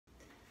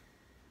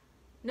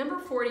Number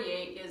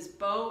 48 is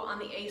bow on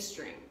the A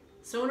string.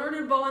 So in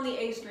order to bow on the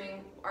A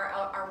string,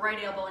 our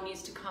right elbow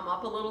needs to come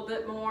up a little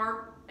bit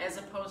more as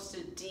opposed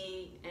to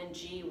D and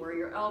G where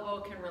your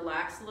elbow can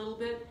relax a little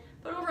bit.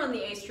 But over on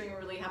the A string, we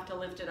really have to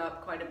lift it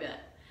up quite a bit.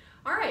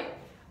 All right,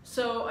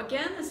 so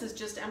again, this is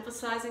just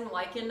emphasizing,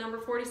 like in number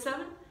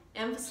 47,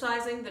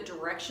 emphasizing the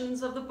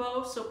directions of the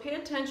bow. So pay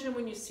attention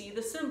when you see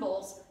the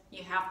symbols,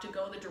 you have to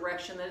go the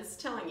direction that it's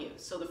telling you.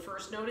 So the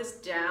first note is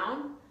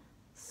down,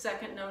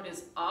 second note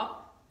is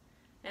up,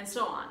 and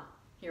so on.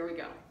 Here we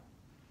go.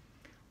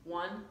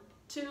 1,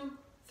 2,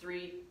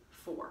 3,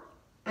 4.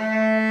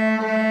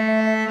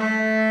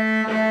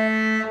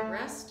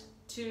 Rest,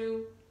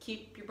 2,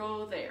 keep your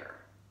bow there.